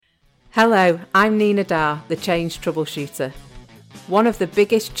Hello, I'm Nina Dar, the Change Troubleshooter. One of the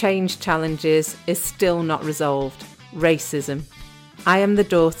biggest change challenges is still not resolved: racism. I am the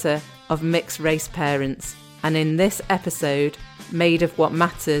daughter of mixed race parents, and in this episode, Made of What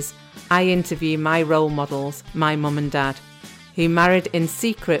Matters, I interview my role models, my mum and dad, who married in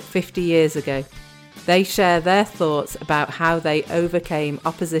secret 50 years ago. They share their thoughts about how they overcame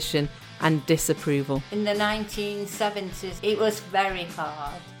opposition and disapproval. In the 1970s, it was very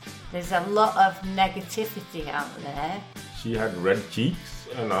hard. There's a lot of negativity out there. She had red cheeks,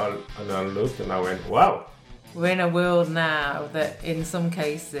 and I looked and I went, wow. We're in a world now that in some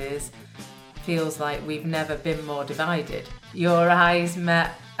cases feels like we've never been more divided. Your eyes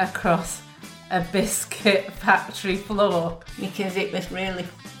met across a biscuit factory floor. Because it was really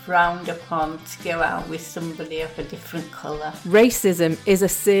frowned upon to go out with somebody of a different colour. Racism is a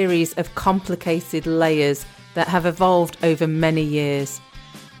series of complicated layers that have evolved over many years.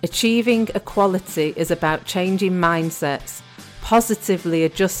 Achieving equality is about changing mindsets, positively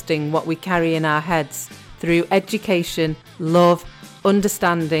adjusting what we carry in our heads through education, love,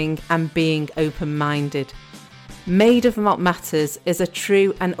 understanding and being open-minded. Made of What Matters is a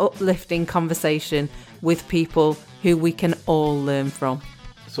true and uplifting conversation with people who we can all learn from.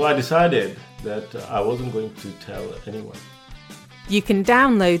 So I decided that I wasn't going to tell anyone. You can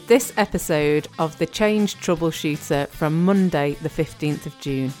download this episode of The Change Troubleshooter from Monday the 15th of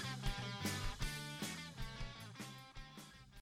June.